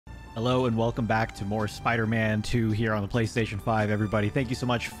Hello and welcome back to more Spider-Man 2 here on the PlayStation 5, everybody. Thank you so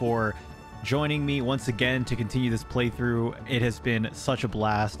much for joining me once again to continue this playthrough. It has been such a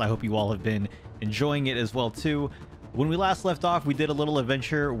blast. I hope you all have been enjoying it as well too. When we last left off, we did a little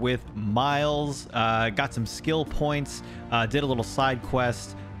adventure with Miles, got some skill points, did a little side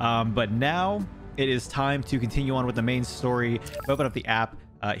quest, but now it is time to continue on with the main story. Open up the app.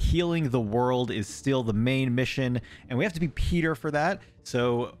 Healing the world is still the main mission, and we have to be Peter for that.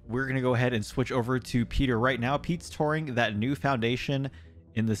 So we're going to go ahead and switch over to Peter right now. Pete's touring that new foundation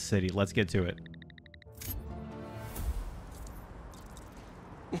in the city. Let's get to it.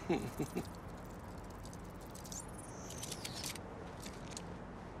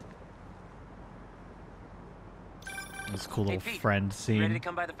 This cool little Pete, friend scene. Ready to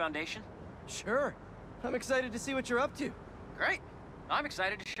come by the foundation? Sure. I'm excited to see what you're up to. Great. I'm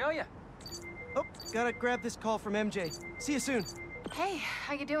excited to show you. Oh, gotta grab this call from MJ. See you soon. Hey,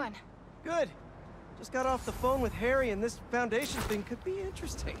 how you doing? Good. Just got off the phone with Harry, and this foundation thing could be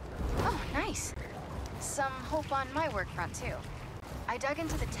interesting. Oh, nice. Some hope on my work front, too. I dug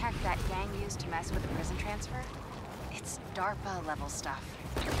into the tech that gang used to mess with the prison transfer. It's DARPA-level stuff.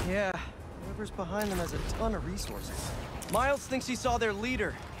 Yeah, whoever's behind them has a ton of resources. Miles thinks he saw their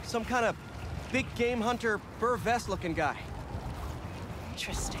leader, some kind of big game hunter, fur vest-looking guy.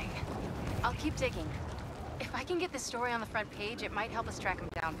 Interesting. I'll keep digging. If I can get this story on the front page, it might help us track him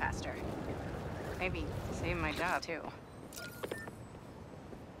down faster. Maybe save my job, too.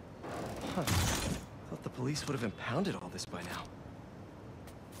 Huh. Thought the police would have impounded all this by now.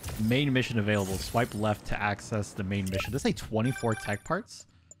 Main mission available. Swipe left to access the main mission. Does it say 24 tech parts?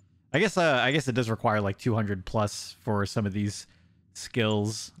 I guess it does require like 200 plus for some of these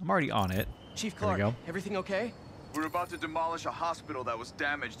skills. I'm already on it. Chief There we Clark, go. everything okay? We're about to demolish a hospital that was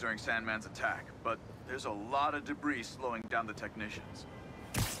damaged during Sandman's attack, but there's a lot of debris slowing down the technicians.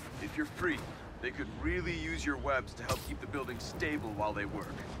 If you're free, they could really use your webs to help keep the building stable while they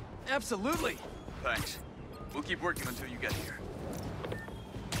work. Absolutely. Thanks. We'll keep working until you get here.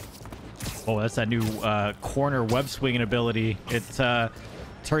 Oh, that's that new corner web swinging ability. It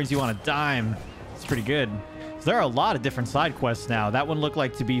turns you on a dime. It's pretty good. So there are a lot of different side quests now. That one looked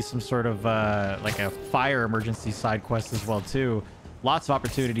like to be some sort of like a fire emergency side quest as well too. Lots of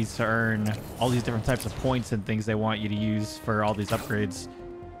opportunities to earn all these different types of points and things they want you to use for all these upgrades.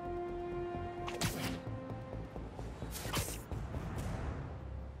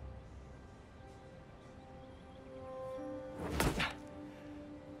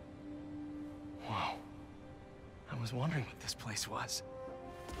 Wow. I was wondering what this place was.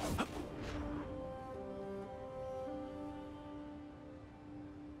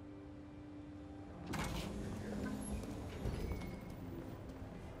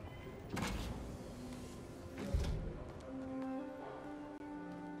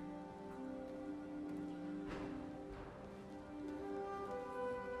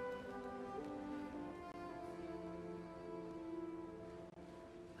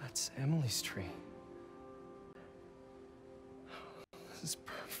 That's Emily's tree. This is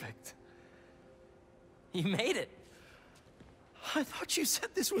perfect. You made it. I thought you said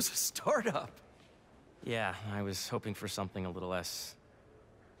this was a startup. Yeah, I was hoping for something a little less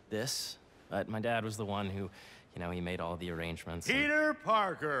this, but my dad was the one who, he made all the arrangements. Peter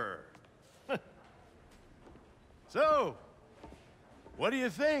Parker. So, what do you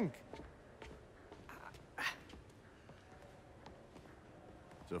think?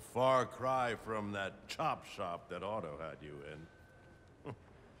 It's a far cry from that chop shop that Otto had you in.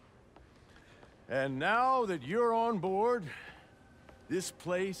 And now that you're on board, this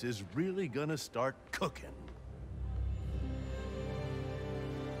place is really gonna start cooking.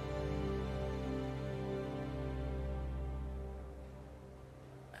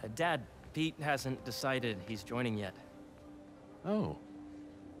 Dad, Pete hasn't decided he's joining yet. Oh.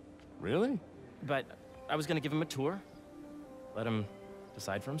 Really? But I was gonna give him a tour, let him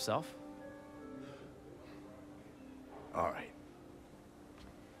decide for himself. All right.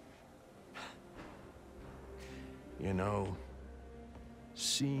 You know,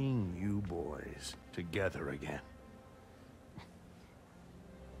 seeing you boys together again.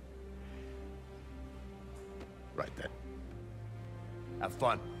 Right then. Have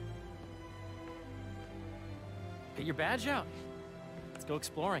fun. Get your badge out. Let's go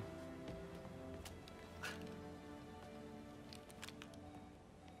exploring.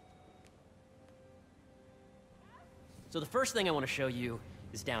 So the first thing I want to show you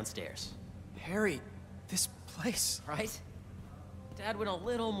is downstairs. Harry, this place. Right? Dad went a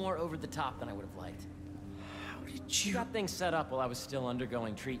little more over the top than I would have liked. How did She you... got things set up while I was still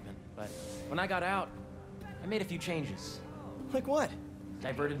undergoing treatment, but when I got out, I made a few changes. Like what?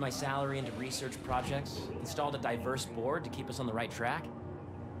 diverted my salary into research projects, installed a diverse board to keep us on the right track,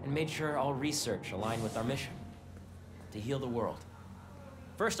 and made sure all research aligned with our mission, to heal the world.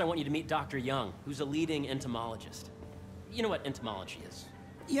 First, I want you to meet Dr. Young, who's a leading entomologist. You know what entomology is?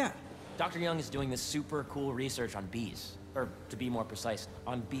 Yeah. Dr. Young is doing this super cool research on bees, or to be more precise,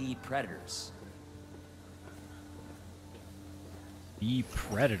 on bee predators. Bee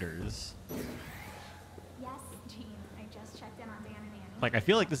predators. Yes, Jean. I just checked in on Dan and Annie. Like, I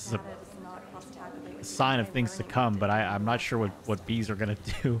feel like this is a sign of things to come, but I'm not sure what bees are gonna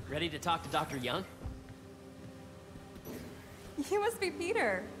do. Ready to talk to Dr. Young? You must be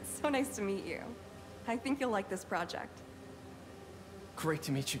Peter. So nice to meet you. I think you'll like this project. Great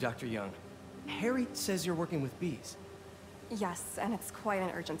to meet you, Dr. Young. Harry says you're working with bees. Yes, and it's quite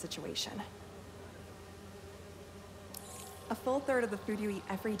an urgent situation. A full third of the food you eat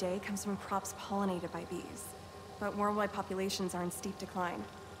every day comes from crops pollinated by bees. But worldwide populations are in steep decline,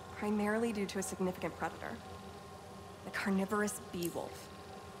 primarily due to a significant predator, the carnivorous bee wolf.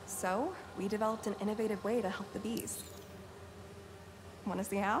 So, we developed an innovative way to help the bees. Want to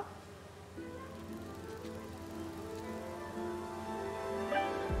see how?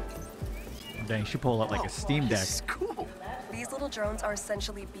 Dang, she pulled out like a Steam Deck. This is cool. These little drones are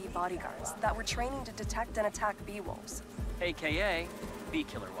essentially bee bodyguards that were training to detect and attack bee wolves. AKA bee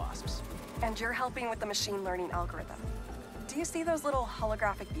killer wasps. And you're helping with the machine learning algorithm. Do you see those little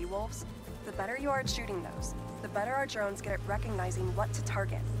holographic bee wolves? The better you are at shooting those, the better our drones get at recognizing what to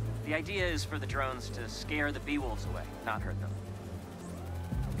target. The idea is for the drones to scare the bee wolves away, not hurt them.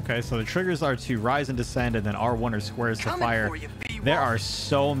 Okay, so the triggers are to rise and descend, and then R1 are squares to fire. For you, bee There wolf. are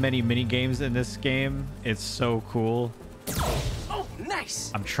so many mini games in this game. It's so cool. Oh,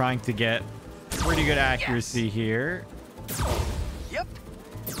 nice. I'm trying to get pretty good accuracy here. Yep.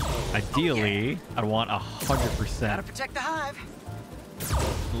 Ideally, I'd want Gotta 100%. protect the hive.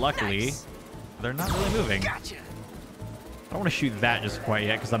 Luckily, Nice. they're not really moving. Gotcha. I don't want to shoot that just quite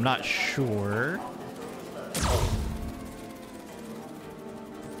yet because I'm not sure.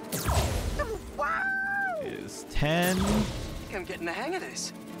 Wow. Is 10. I think I'm getting the hang of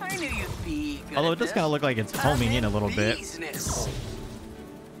this. I knew you'd be good Although at it does this. kind of look like it's homing in a little bit. Business.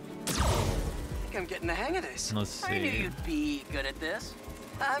 I think I'm getting the hang of this. Let's I knew see. you'd be good at this.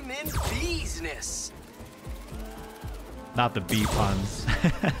 I'm in business. Not the bee puns.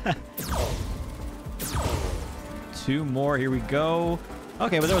 2 more. Here we go.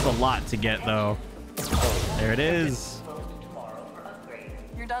 Okay, but there was a lot to get, though. There it is.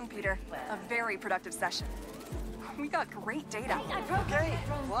 You're done, Peter. A very productive session. We got great data. Okay,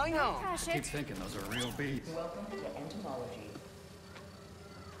 flying on. Keep thinking those are real bees.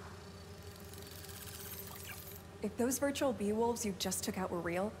 If those virtual bee wolves you just took out were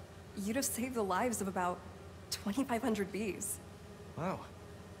real, you'd have saved the lives of about 2,500 bees. Wow.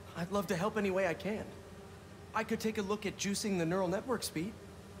 I'd love to help any way I can. I could take a look at juicing the neural network speed.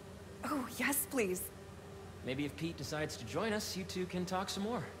 Oh, yes, please. Maybe if Pete decides to join us, you two can talk some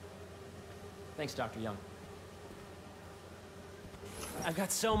more. Thanks, Dr. Young. I've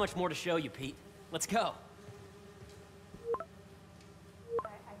got so much more to show you, Pete. Let's go.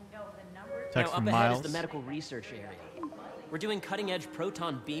 Text Now, from up ahead Miles. is the medical research area. We're doing cutting-edge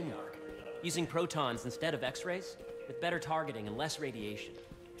proton beam work, using protons instead of X-rays, with better targeting and less radiation.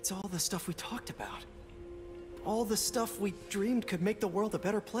 It's all the stuff we talked about. All the stuff we dreamed could make the world a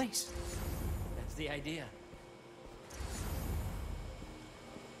better place. That's the idea.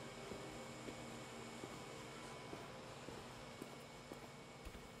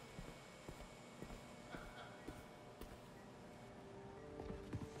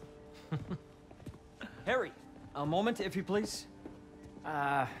 Harry! A moment, if you please.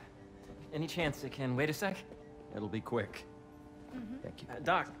 Any chance it can wait a sec? It'll be quick. Thank you.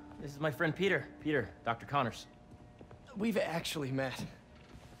 Doc, this is my friend Peter. Peter, Dr. Connors. We've actually met.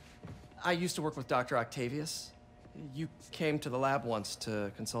 I used to work with Dr. Octavius. You came to the lab once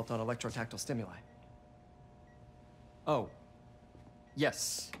to consult on electrotactile stimuli. Oh.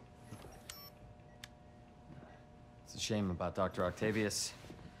 Yes. It's a shame about Dr. Octavius.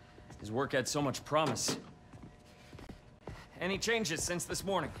 His work had so much promise. Any changes since this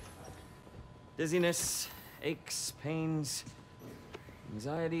morning? Dizziness, aches, pains,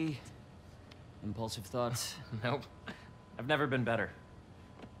 anxiety, impulsive thoughts. Nope. I've never been better.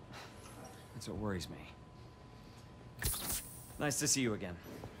 That's what worries me. Nice to see you again.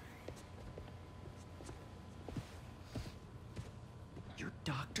 Your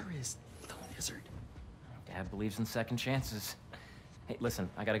doctor is the lizard. Dad believes in second chances. Hey, listen,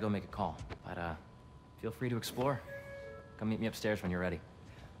 I gotta go make a call, but feel free to explore. Come meet me upstairs when you're ready.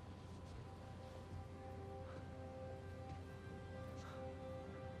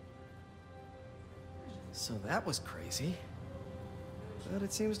 So that was crazy. But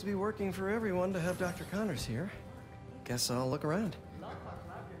it seems to be working for everyone to have Dr. Connors here. Guess I'll look around.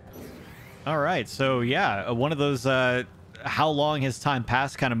 All right, so yeah, one of those how long has time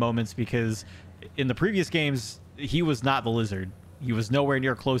passed kind of moments, because in the previous games, he was not the lizard. He was nowhere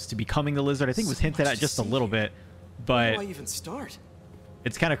near close to becoming the lizard. I think it was hinted at just a little bit, but where do I even start?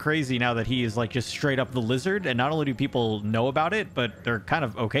 It's kind of crazy now that he is like just straight up the lizard, and not only do people know about it, but they're kind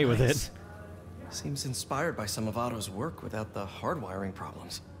of okay with it. Seems inspired by some of Otto's work without the hardwiring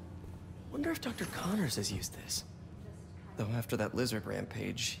problems. Wonder if Dr. Connors has used this. Though after that lizard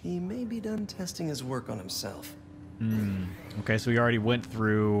rampage, he may be done testing his work on himself. Okay, so we already went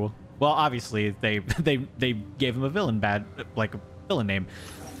through. Well, obviously they gave him a villain name.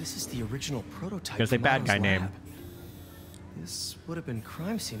 This is the original prototype. There's a from bad Otto's guy lab. name. This would have been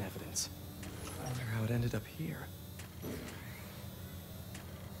crime scene evidence. I wonder how it ended up here.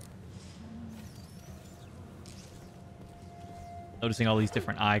 Noticing all these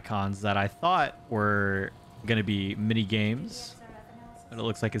different icons that I thought were going to be mini games, but it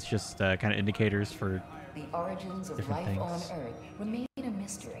looks like it's just kind of indicators for the origins of different life things. on Earth remain a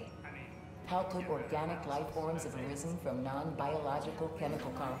mystery. How could organic life forms have arisen from non-biological chemical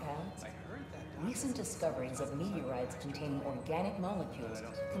compounds? Recent discoveries of meteorites containing organic molecules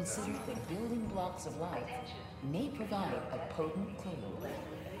considered the building blocks of life may provide a potent clue.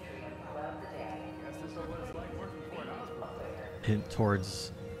 Hint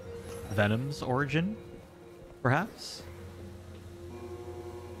towards Venom's origin, perhaps?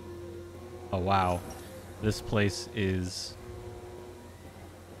 Oh, wow. This place is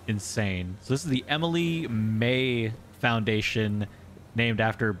insane. So this is the Emily May Foundation, named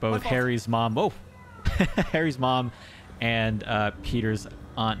after both Harry's mom, Harry's mom and Peter's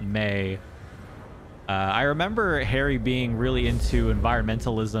Aunt May. I remember Harry being really into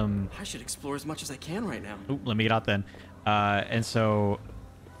environmentalism. I should explore as much as I can right now. Ooh, let me get out then. And so,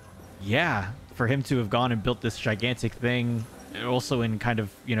 yeah, for him to have gone and built this gigantic thing, also in kind of,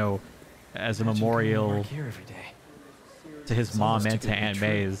 you know, as a memorial here every day. to his mom and to Aunt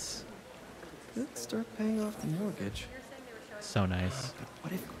May's. Let's start paying off the mortgage. So nice. But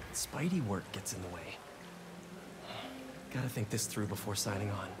what if Spidey work gets in the way? Gotta think this through before signing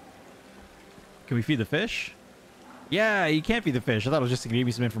on. Can we feed the fish? Yeah, you can't feed the fish. I thought it was just to give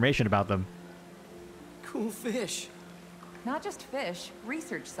me some information about them. Cool fish. Not just fish,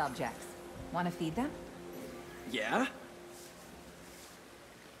 research subjects. Want to feed them? Yeah?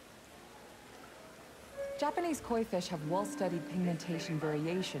 Japanese koi fish have well-studied pigmentation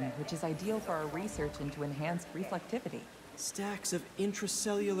variation, which is ideal for our research into enhanced reflectivity. Stacks of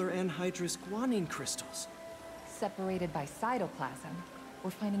intracellular anhydrous guanine crystals. Separated by cytoplasm,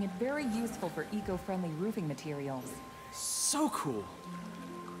 we're finding it very useful for eco-friendly roofing materials. So cool.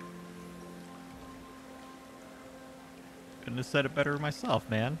 Couldn't have said it better myself,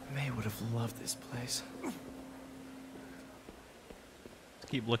 man. May would have loved this place. Let's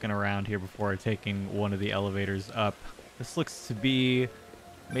keep looking around here before taking one of the elevators up. This looks to be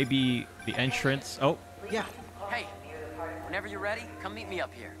maybe the entrance. Oh. Yeah. Hey, whenever you're ready, come meet me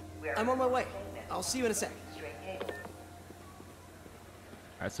up here. I'm on my way. I'll see you in a sec.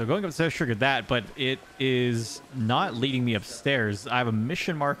 All right, so going upstairs triggered that, but it is not leading me upstairs. I have a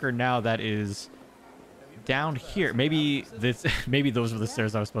mission marker now that is down here. Maybe this, maybe those were the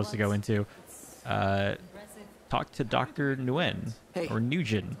stairs I was supposed to go into. Talk to Dr. Nguyen, hey, or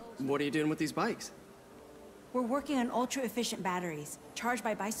Nugent. What are you doing with these bikes? We're working on ultra-efficient batteries, charged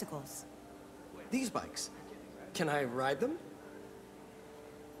by bicycles. These bikes? Can I ride them?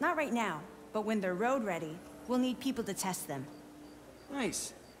 Not right now, but when they're road ready, we'll need people to test them.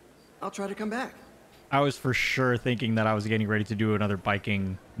 Nice. I'll try to come back. I was for sure thinking that I was getting ready to do another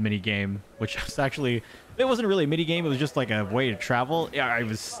biking mini game, which was actually, it wasn't really a mini game. It was just like a way to travel. Yeah, I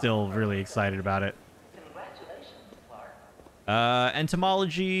was still really excited about it.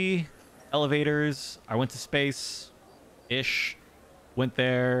 Entomology, elevators. I went to space-ish. Went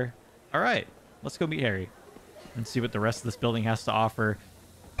there. All right, let's go meet Harry and see what the rest of this building has to offer.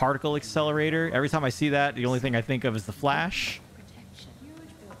 Particle accelerator. Every time I see that, the only thing I think of is the Flash.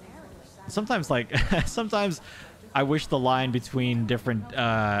 Sometimes, like, sometimes I wish the line between different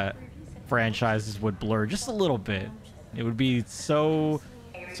franchises would blur just a little bit. It would be so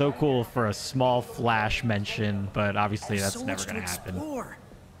cool for a small Flash mention, but obviously that's so never going to happen. Explore.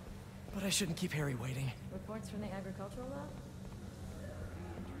 But I shouldn't keep Harry waiting. Reports from the agricultural lab?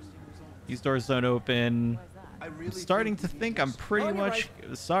 These doors don't open. I'm starting to think I'm pretty much,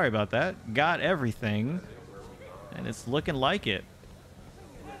 sorry about that, got everything, and it's looking like it.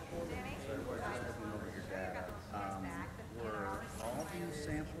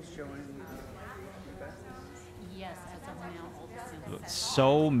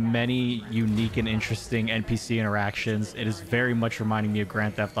 So many unique and interesting NPC interactions. It is very much reminding me of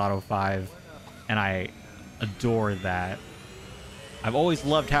Grand Theft Auto 5, and I adore that. I've always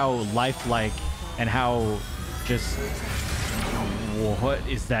loved how lifelike and how just... What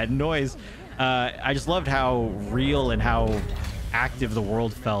is that noise? I just loved how real and how active the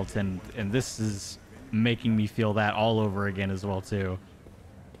world felt, and this is making me feel that all over again as well, too.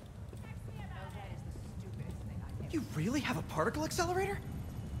 You really have a particle accelerator?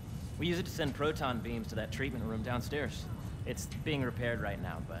 We use it to send proton beams to that treatment room downstairs. It's being repaired right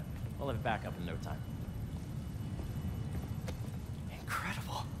now, but we'll have it back up in no time.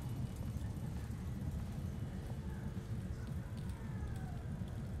 Incredible.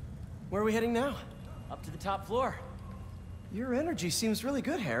 Where are we heading now? Up to the top floor. Your energy seems really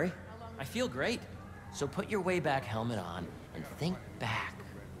good, Harry. I feel great. So put your way back helmet on and think back.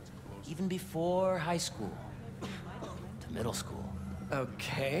 Even before high school. To middle school.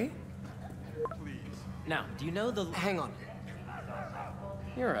 Okay. Now, do you know the... Hang on.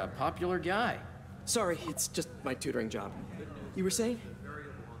 You're a popular guy. Sorry, it's just my tutoring job. You were saying?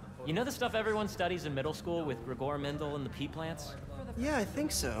 You know the stuff everyone studies in middle school with Gregor Mendel and the pea plants? Yeah, I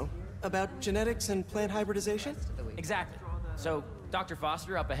think so. About genetics and plant hybridization? Exactly. So, Dr.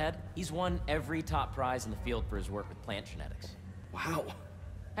 Foster up ahead, he's won every top prize in the field for his work with plant genetics. Wow.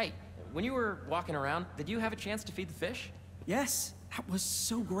 Hey, when you were walking around, did you have a chance to feed the fish? Yes, that was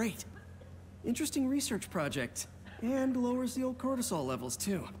so great. Interesting research project. And lowers the old cortisol levels,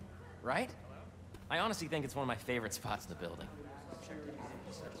 too. Right? I honestly think it's one of my favorite spots in the building.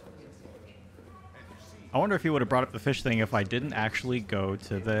 I wonder if he would have brought up the fish thing if I didn't actually go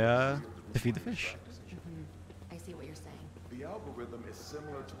to the to feed the fish. I see what you're saying. The algorithm is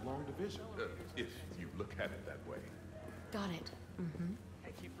similar to long division, if you look at it that way. Got it.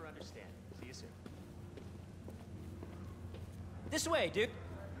 Thank you for understanding. See you soon. This way, Duke.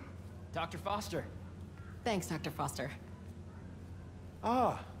 Dr. Foster. Thanks, Dr. Foster.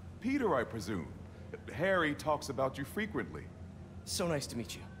 Ah, Peter, I presume. Harry talks about you frequently. So nice to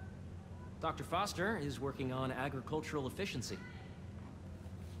meet you. Dr. Foster is working on agricultural efficiency.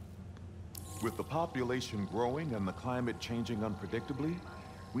 With the population growing and the climate changing unpredictably,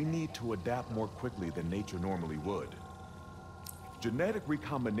 we need to adapt more quickly than nature normally would. Genetic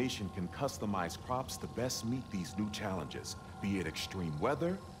recombination can customize crops to best meet these new challenges, be it extreme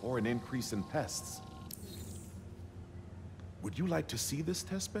weather or an increase in pests. Would you like to see this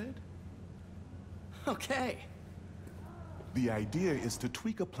testbed? Okay. The idea is to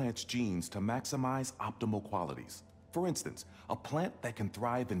tweak a plant's genes to maximize optimal qualities. For instance, a plant that can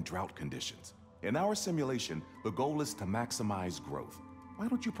thrive in drought conditions. In our simulation, the goal is to maximize growth. Why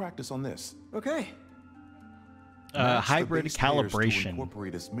don't you practice on this? Okay. Hybrid calibration. To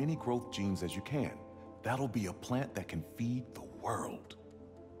incorporate as many growth genes as you can. That'll be a plant that can feed the world.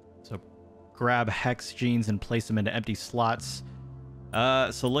 So grab hex genes and place them into empty slots.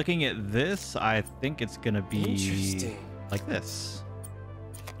 So looking at this, I think it's gonna be like this.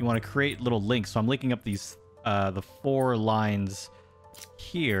 You want to create little links. So I'm linking up these the 4 lines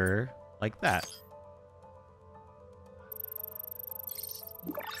here like that.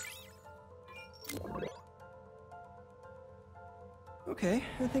 Okay,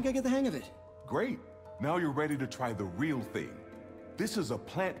 I think I get the hang of it. Great. Now you're ready to try the real thing. This is a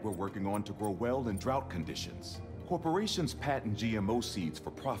plant we're working on to grow well in drought conditions. Corporations patent GMO seeds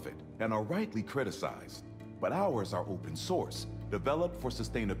for profit and are rightly criticized. But ours are open source, developed for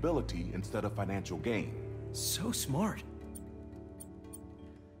sustainability instead of financial gain. So smart.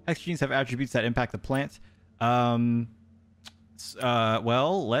 Hex genes have attributes that impact the plant.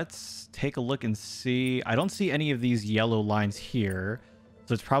 Well, let's take a look and see. I don't see any of these yellow lines here,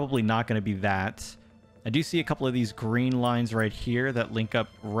 so it's probably not going to be that. I do see a couple of these green lines right here that link up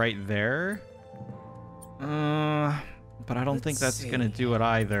right there. But I don't think that's going to do it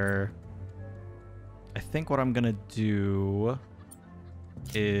either. I think what I'm going to do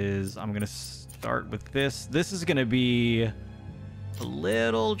is I'm going to start with this. This is going to be a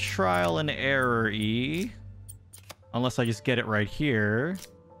little trial and error-y. Unless I just get it right here.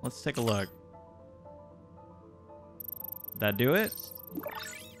 Let's take a look. Did that do it?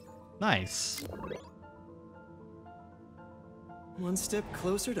 Nice. One step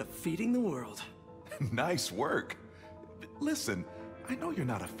closer to feeding the world. Nice work. Listen, I know you're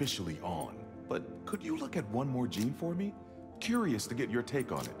not officially on, but could you look at one more gene for me? Curious to get your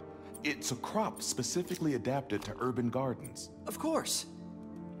take on it. It's a crop specifically adapted to urban gardens. Of course.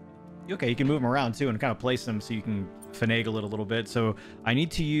 Okay, you can move them around too and kind of place them so you can finagle it a little bit. So I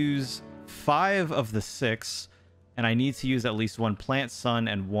need to use 5 of the 6, and I need to use at least 1 plant, sun,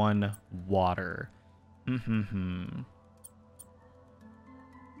 and 1 water. I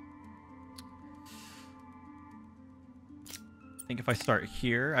think if I start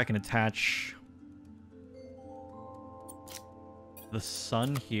here, I can attach the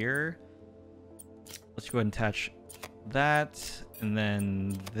sun here. Let's go ahead and attach that, and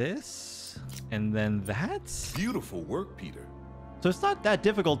then this, and then that. Beautiful work, Peter. So it's not that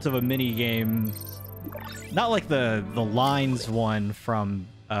difficult of a mini game. Not like the lines one from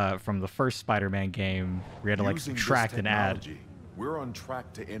the first Spider-Man game, where you had to like Using subtract this and add. technology, we're on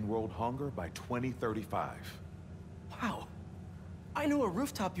track to end world hunger by 2035. Wow. I know a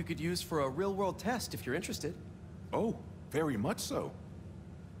rooftop you could use for a real-world test if you're interested. Oh, very much so.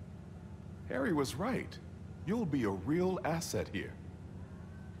 Harry was right. You'll be a real asset here.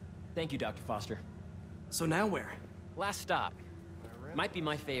 Thank you, Dr. Foster. So now where? Last stop. Might be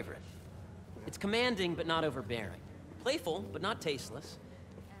my favorite. It's commanding, but not overbearing. Playful, but not tasteless.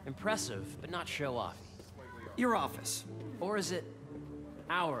 Impressive, but not show-off. Your office. Or is it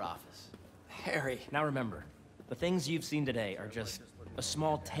our office? Harry. Now remember, the things you've seen today are just a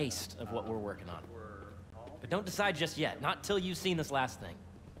small taste of what we're working on. But don't decide just yet, not till you've seen this last thing.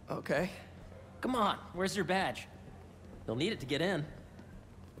 Okay. Come on, where's your badge? You'll need it to get in.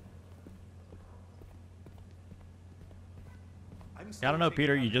 I don't know,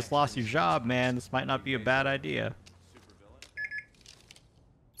 Peter. You just lost your job, man. This might not be a bad idea.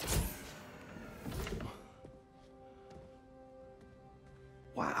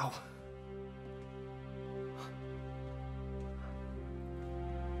 Wow.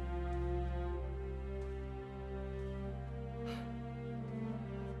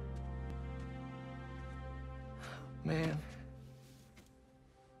 Man.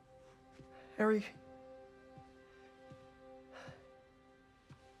 Harry.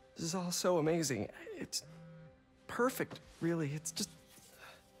 This is all so amazing. It's perfect, really. It's just...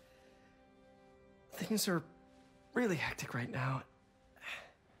 Things are really hectic right now.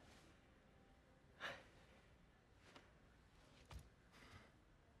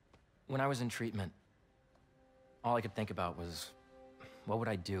 When I was in treatment, all I could think about was, what would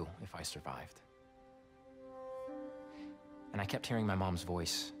I do if I survived? And I kept hearing my mom's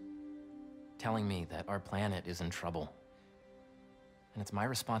voice, telling me that our planet is in trouble. And it's my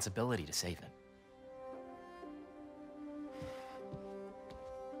responsibility to save it.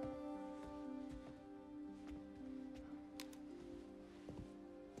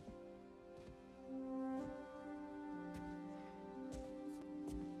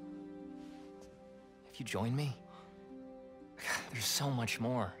 If you join me, there's so much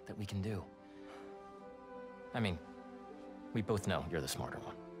more that we can do. I mean, we both know you're the smarter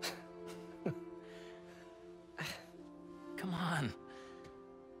one. Come on.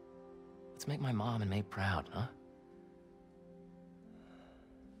 Let's make my mom and May proud, huh?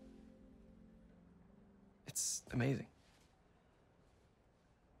 It's amazing.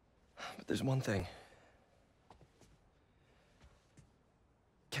 But there's one thing.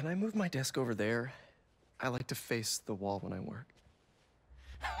 Can I move my desk over there? I like to face the wall when I work.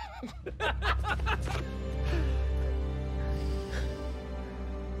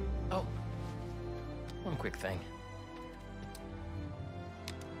 Oh, one quick thing.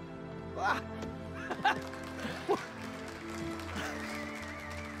 Ah.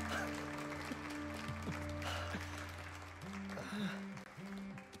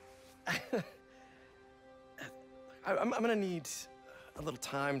 I'm gonna need a little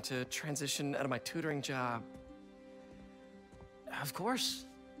time to transition out of my tutoring job. Of course.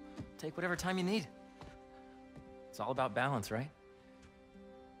 Take whatever time you need. It's all about balance, right?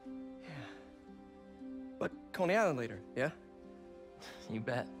 Yeah. But Coney Island later, yeah? You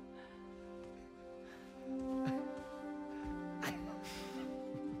bet.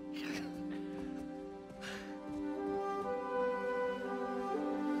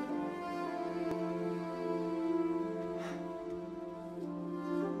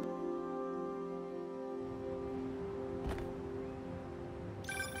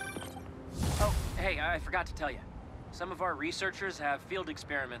 I forgot to tell you. Some of our researchers have field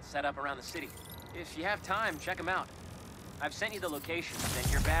experiments set up around the city. If you have time, check them out. I've sent you the locations,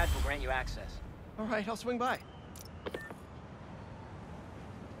 and your badge will grant you access. All right, I'll swing by.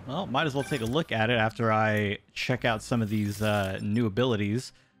 Well, might as well take a look at it after I check out some of these new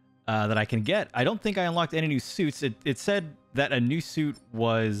abilities that I can get. I don't think I unlocked any new suits. It said that a new suit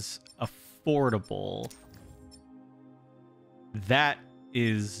was affordable. That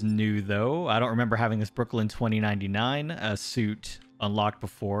is new, though. I don't remember having this Brooklyn 2099 suit unlocked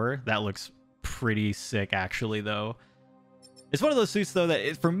before. That looks pretty sick, actually, though. It's one of those suits, though,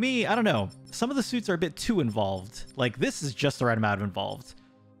 that for me, I don't know. Some of the suits are a bit too involved. Like, this is just the right amount of involved.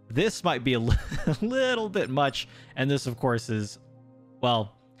 This might be a little bit much, and this, of course, is,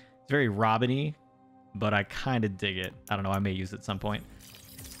 well, it's very Robin-y, but I kind of dig it. I don't know, I may use it at some point.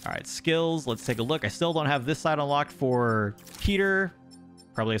 All right, skills, let's take a look. I still don't have this side unlocked for Peter.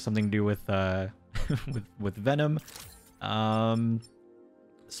 Probably has something to do with with Venom.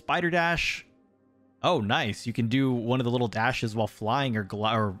 Spider dash. Oh, nice. You can do one of the little dashes while flying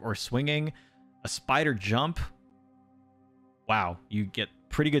or swinging. A spider jump. Wow, you get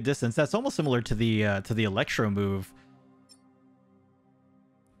pretty good distance. That's almost similar to the Electro move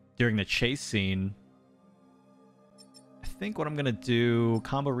during the chase scene. I think what I'm gonna do,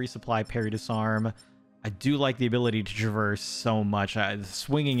 combo resupply, parry disarm. I do like the ability to traverse so much. The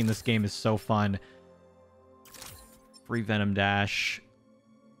swinging in this game is so fun. Free Venom dash.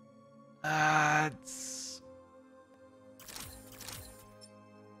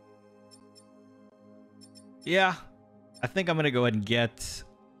 Yeah, I think I'm gonna go ahead and let's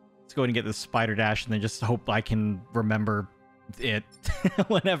go ahead and get the spider dash, and then just hope I can remember it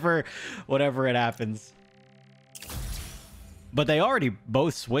whenever it happens. But they already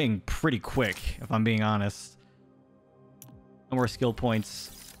both swing pretty quick, if I'm being honest. No more skill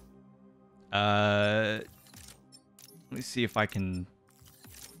points. Let me see if I can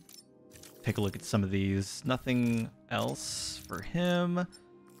take a look at some of these. Nothing else for him.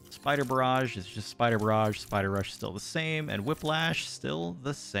 Spider Barrage is just Spider Barrage. Spider Rush still the same. And Whiplash still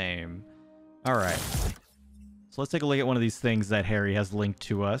the same. Alright. So let's take a look at one of these things that Harry has linked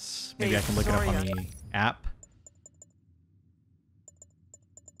to us. Maybe I can look it up on the app.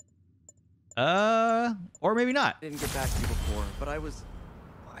 Or maybe not. Didn't get back to you before, but I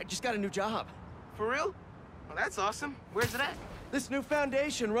just got a new job. For real? Well, that's awesome. Where's it at? This new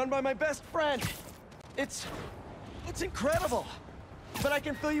foundation run by my best friend. It's incredible. But I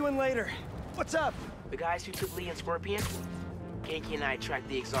can fill you in later. What's up? The guys who took Lee and Scorpion? Kanky and I tracked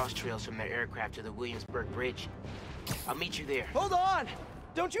the exhaust trails from their aircraft to the Williamsburg Bridge. I'll meet you there. Hold on!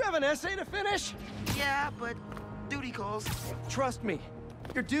 Don't you have an essay to finish? Yeah, but duty calls. Trust me.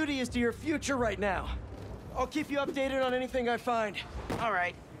 Your duty is to your future right now. I'll keep you updated on anything I find. All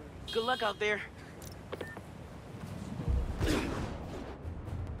right. Good luck out there.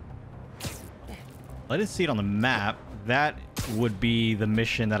 I didn't see it on the map. That would be the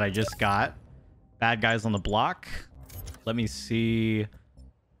mission that I just got. Bad guys on the block. Let me see.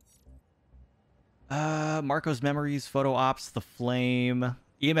 Marco's Memories, Photo Ops, The Flame,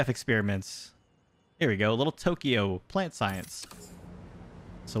 EMF Experiments. Here we go. A little Tokyo plant science.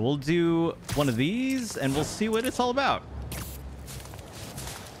 So we'll do one of these, and we'll see what it's all about.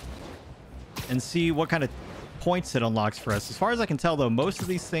 And see what kind of points it unlocks for us. As far as I can tell, though, most of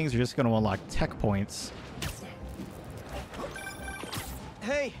these things are just going to unlock tech points.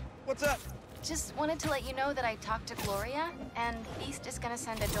 Hey, what's up? Just wanted to let you know that I talked to Gloria, and Feast is gonna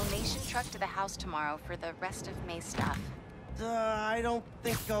send a donation truck to the house tomorrow for the rest of May's stuff. I don't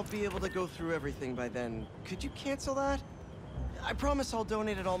think I'll be able to go through everything by then. Could you cancel that? I promise I'll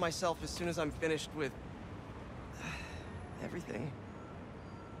donate it all myself as soon as I'm finished with everything.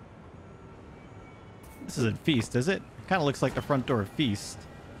 This isn't Feast, is it? Kind of looks like the front door of Feast.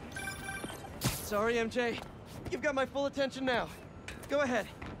 Sorry, MJ. You've got my full attention now. Go ahead.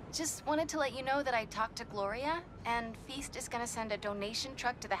 Just wanted to let you know that I talked to Gloria, and Feast is gonna send a donation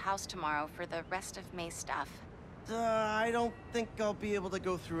truck to the house tomorrow for the rest of May's stuff. I don't think I'll be able to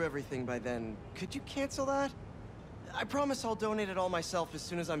go through everything by then. Could you cancel that? I promise I'll donate it all myself as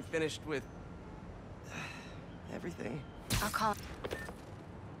soon as I'm finished with everything. I'll call.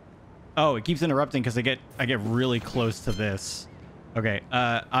 Oh, it keeps interrupting because I get really close to this. Okay,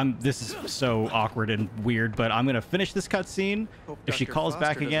 this is so awkward and weird, but I'm gonna finish this cutscene. If she calls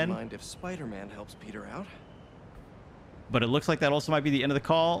back again. Mind if Spider-Man helps Peter out. But it looks like that also might be the end of the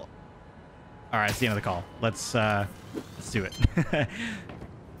call. All right, it's the end of the call. Let's do it.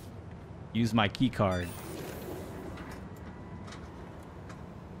 Use my key card.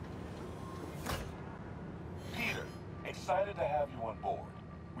 Peter, excited to have you on board.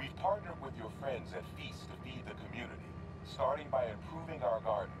 We've partnered with your friends at Feast to feed the community, starting by improving our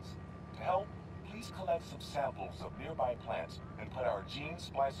gardens. To help, please collect some samples of nearby plants and put our gene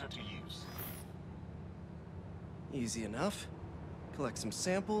splicer to use. Easy enough. Collect some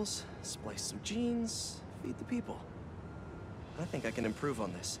samples, splice some genes, feed the people. I think I can improve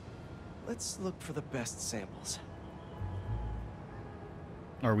on this. Let's look for the best samples.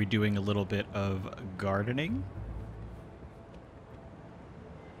 Are we doing a little bit of gardening?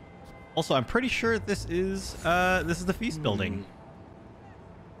 Also, I'm pretty sure this is the Feast building.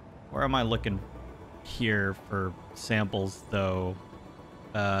 Where am I looking here for samples, though?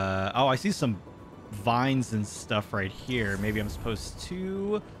 Oh, I see some vines and stuff right here. Maybe I'm supposed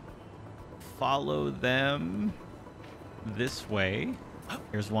to follow them this way.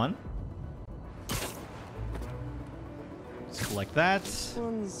 Here's one. Select that. This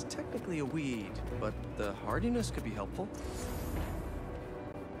one's technically a weed, but the hardiness could be helpful.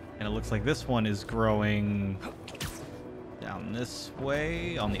 And it looks like this one is growing down this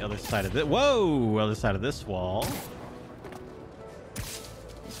way on the other side of it. Whoa! Other side of this wall.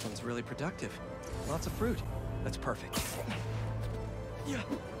 This one's really productive. Lots of fruit. That's perfect. Yeah.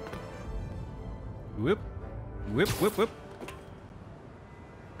 Whip. Whip, whip, whip.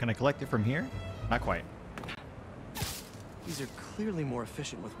 Can I collect it from here? Not quite. These are clearly more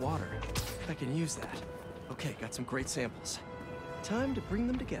efficient with water. I can use that. Okay, got some great samples. Time to bring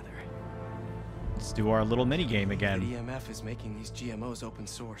them together. Let's do our little mini game again. The EMF is making these GMOs open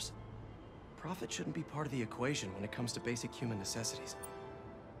source. Profit shouldn't be part of the equation when it comes to basic human necessities.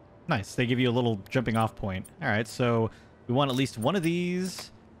 Nice. They give you a little jumping off point. All right, so we want at least one of these,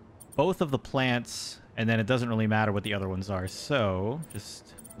 both of the plants, and then it doesn't really matter what the other ones are. So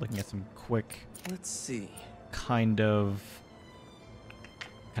just looking at some quick, let's see, kind of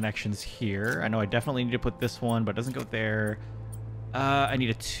connections here. I know I definitely need to put this one, but it doesn't go there. I need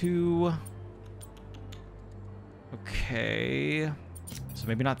a 2. Okay. So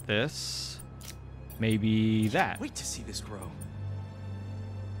maybe not this. Maybe that. Wait to see this grow.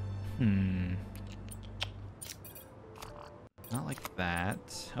 Not like that.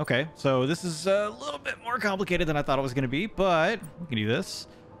 Okay, so this is a little bit more complicated than I thought it was going to be, but we can do this.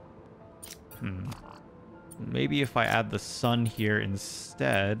 Maybe if I add the sun here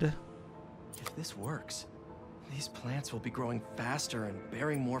instead. If this works, these plants will be growing faster and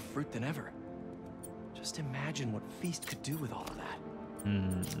bearing more fruit than ever. Just imagine what Feast could do with all of that.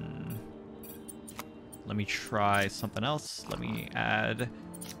 Let me try something else. Let me add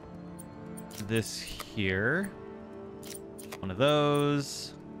this here. One of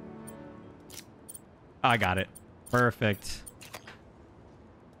those. I got it. Perfect.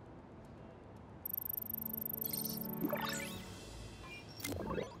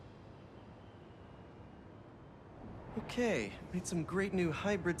 Okay, made some great new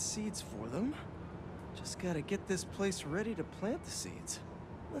hybrid seeds for them. Just gotta get this place ready to plant the seeds.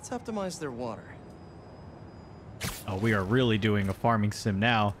 Let's optimize their water. Oh, we are really doing a farming sim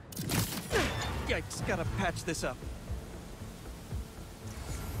now. Yikes, gotta patch this up.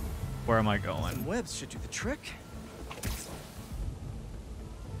 Where am I going? Some webs should do the trick.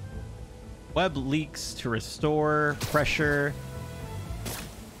 Web leaks to restore pressure.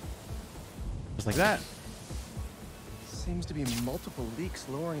 Just like that. Seems to be multiple leaks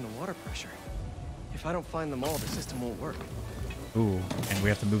lowering the water pressure. If I don't find them all, the system won't work. Ooh, and we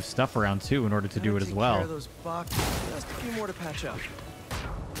have to move stuff around too in order to do it as well. Take care of those boxes. Just a few more to patch up.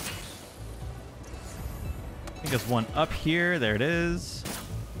 I think there's one up here. There it is.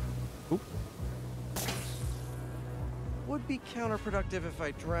 Oop. Would be counterproductive if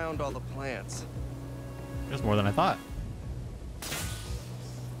I drowned all the plants. There's more than I thought.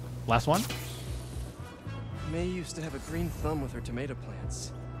 Last one. May used to have a green thumb with her tomato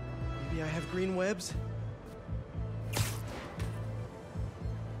plants. Maybe I have green webs?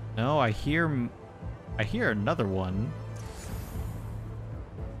 No, I hear another one.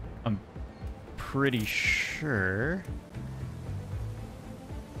 I'm pretty sure.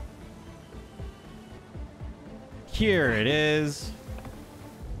 Here it is.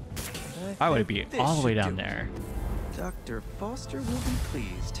 I would be all the way down there. Dr. Foster will be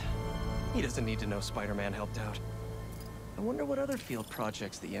pleased. He doesn't need to know Spider-Man helped out. I wonder what other field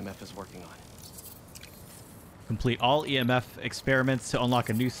projects the EMF is working on. Complete all EMF experiments to unlock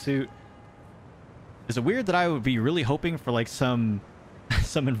a new suit. Is it weird that I would be really hoping for like some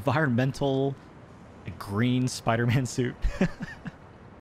environmental green Spider-Man suit?